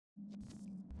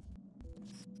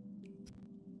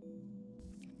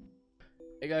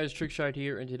guys, Trickshot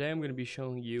here, and today I'm going to be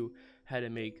showing you how to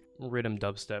make Riddim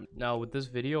dubstep. Now with this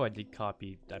video I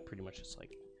pretty much just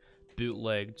like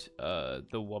bootlegged the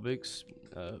Wubbix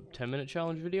 10-minute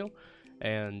challenge video,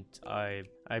 and I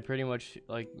pretty much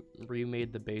like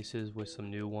remade the basses with some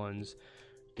new ones,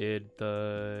 did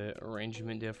the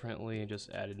arrangement differently and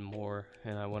just added more,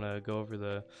 and I want to go over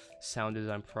the sound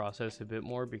design process a bit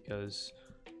more because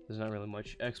there's not really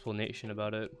much explanation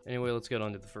about it. Anyway, let's get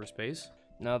on to the first bass.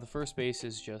 Now the first bass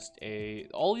is just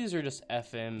all these are just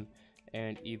FM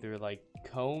and either like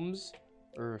combs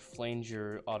or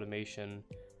flanger automation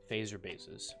phaser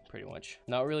basses, pretty much.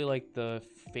 Not really like the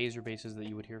phaser basses that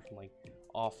you would hear from like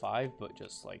AW5, but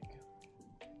just like.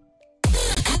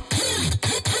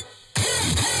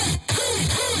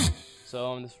 So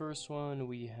on this first one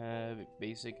we have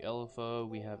basic LFO,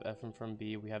 we have FM from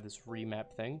B, we have this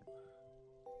remap thing,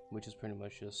 which is pretty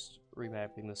much just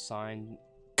remapping the sign.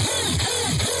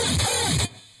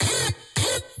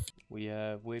 We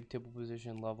have wavetable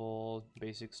position level,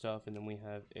 basic stuff, and then we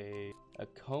have a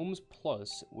combs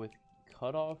plus with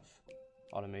cutoff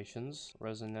automations,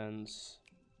 resonance,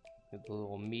 with the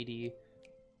little MIDI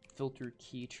filter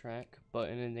key track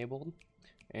button enabled.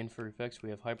 And for effects we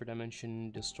have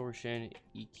hyperdimension, distortion,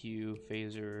 EQ,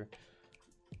 phaser,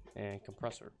 and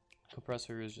compressor.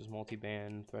 Compressor is just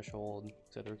multi-band, threshold,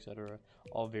 etc.,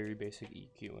 all very basic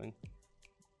EQing.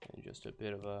 And just a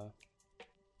bit of a,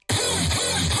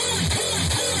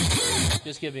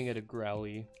 just giving it a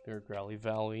growly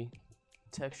valley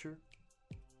texture.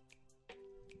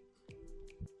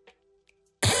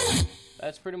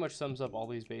 That's pretty much sums up all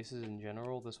these basses in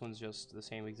general. This one's just the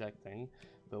same exact thing,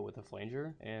 but with a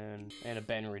flanger and a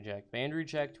band reject. Band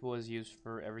reject was used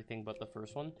for everything but the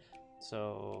first one,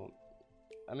 so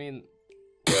I mean.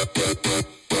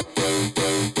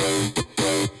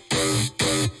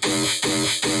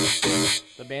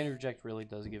 The band reject really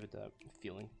does give it that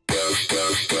feeling.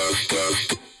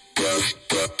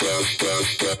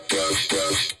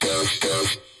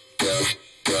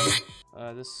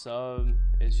 This sub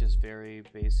is just very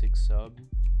basic sub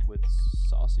with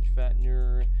sausage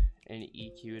fattener and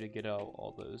EQ to get out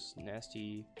all those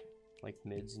nasty like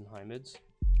mids and high mids.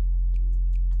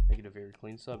 Make it a very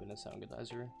clean sub and a sound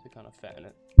goodizer to kind of fatten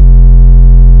it.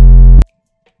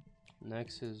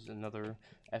 Next is another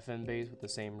FM bass with the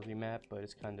same remap, but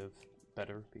it's kind of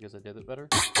better because I did it better.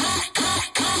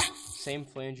 Same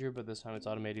flanger, but this time it's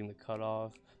automating the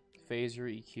cutoff, phaser,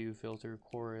 EQ, filter,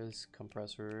 chorus,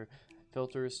 compressor,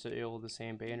 filter is still the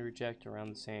same, band reject around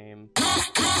the same.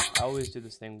 I always do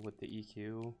this thing with the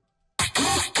EQ,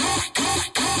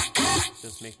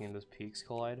 just making those peaks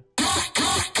collide.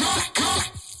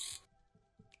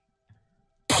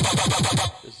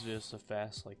 This is just a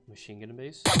fast like machine gun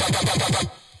bass.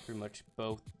 Pretty much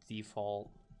both default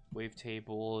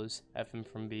wavetables, FM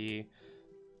from B,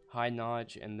 high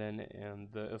notch, and then in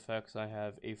the effects I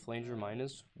have a flanger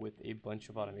minus with a bunch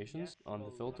of automations on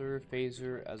the filter,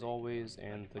 phaser as always,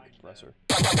 and the compressor.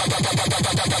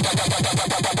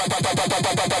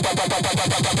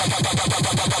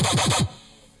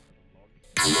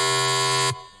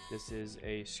 This is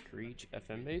a screech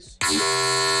FM bass.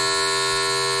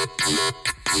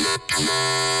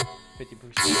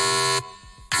 50%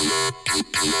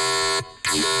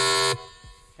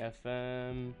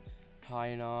 FM,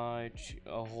 high notch,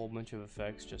 a whole bunch of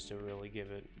effects just to really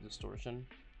give it distortion.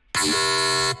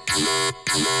 I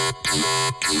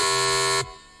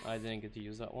didn't get to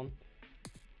use that one.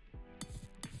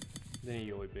 Then a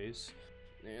Yoi bass.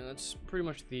 And that's pretty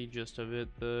much the gist of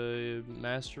it. The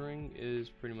mastering is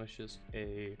pretty much just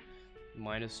a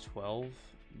 -12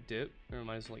 dip, or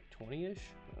minus like 20-ish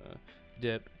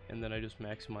dip, and then I just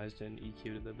maximized it and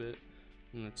EQ'd it a bit.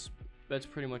 And that's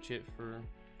pretty much it for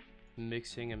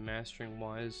mixing and mastering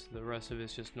wise. The rest of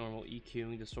it's just normal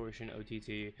EQing, distortion,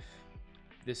 OTT.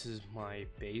 This is my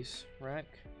bass rack,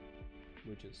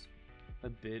 which is a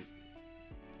bit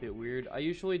weird. I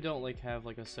usually don't like have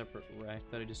like a separate rack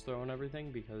that I just throw on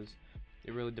everything because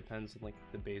it really depends on like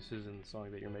the basses and the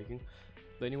song that you're making.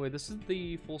 But anyway, this is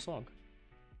the full song.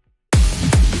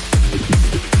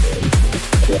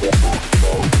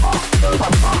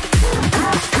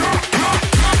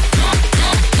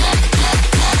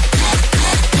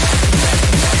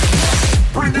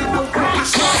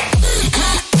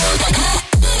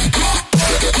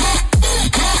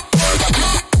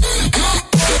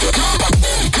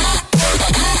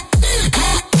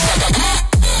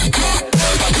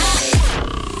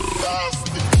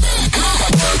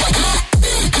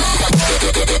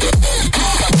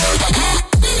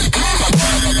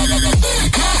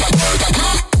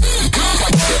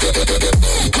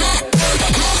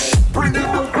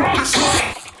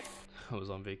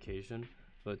 on vacation,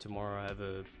 but tomorrow I have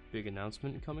a big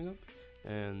announcement coming up,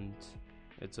 and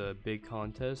it's a big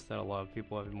contest that a lot of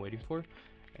people have been waiting for,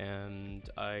 and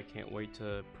I can't wait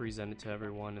to present it to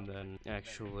everyone and then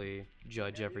actually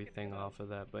judge everything off of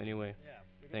that. But anyway,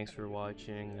 thanks for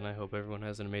watching, and I hope everyone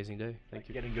has an amazing day. Thank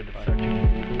you. Getting good at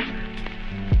searching.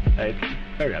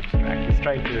 It's very abstract. It's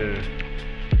trying to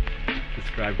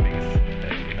describe things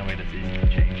in a way that's easy to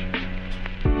change.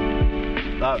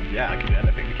 Yeah, I can do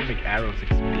anything. We can make arrows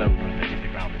explode when they hit the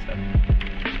ground instead.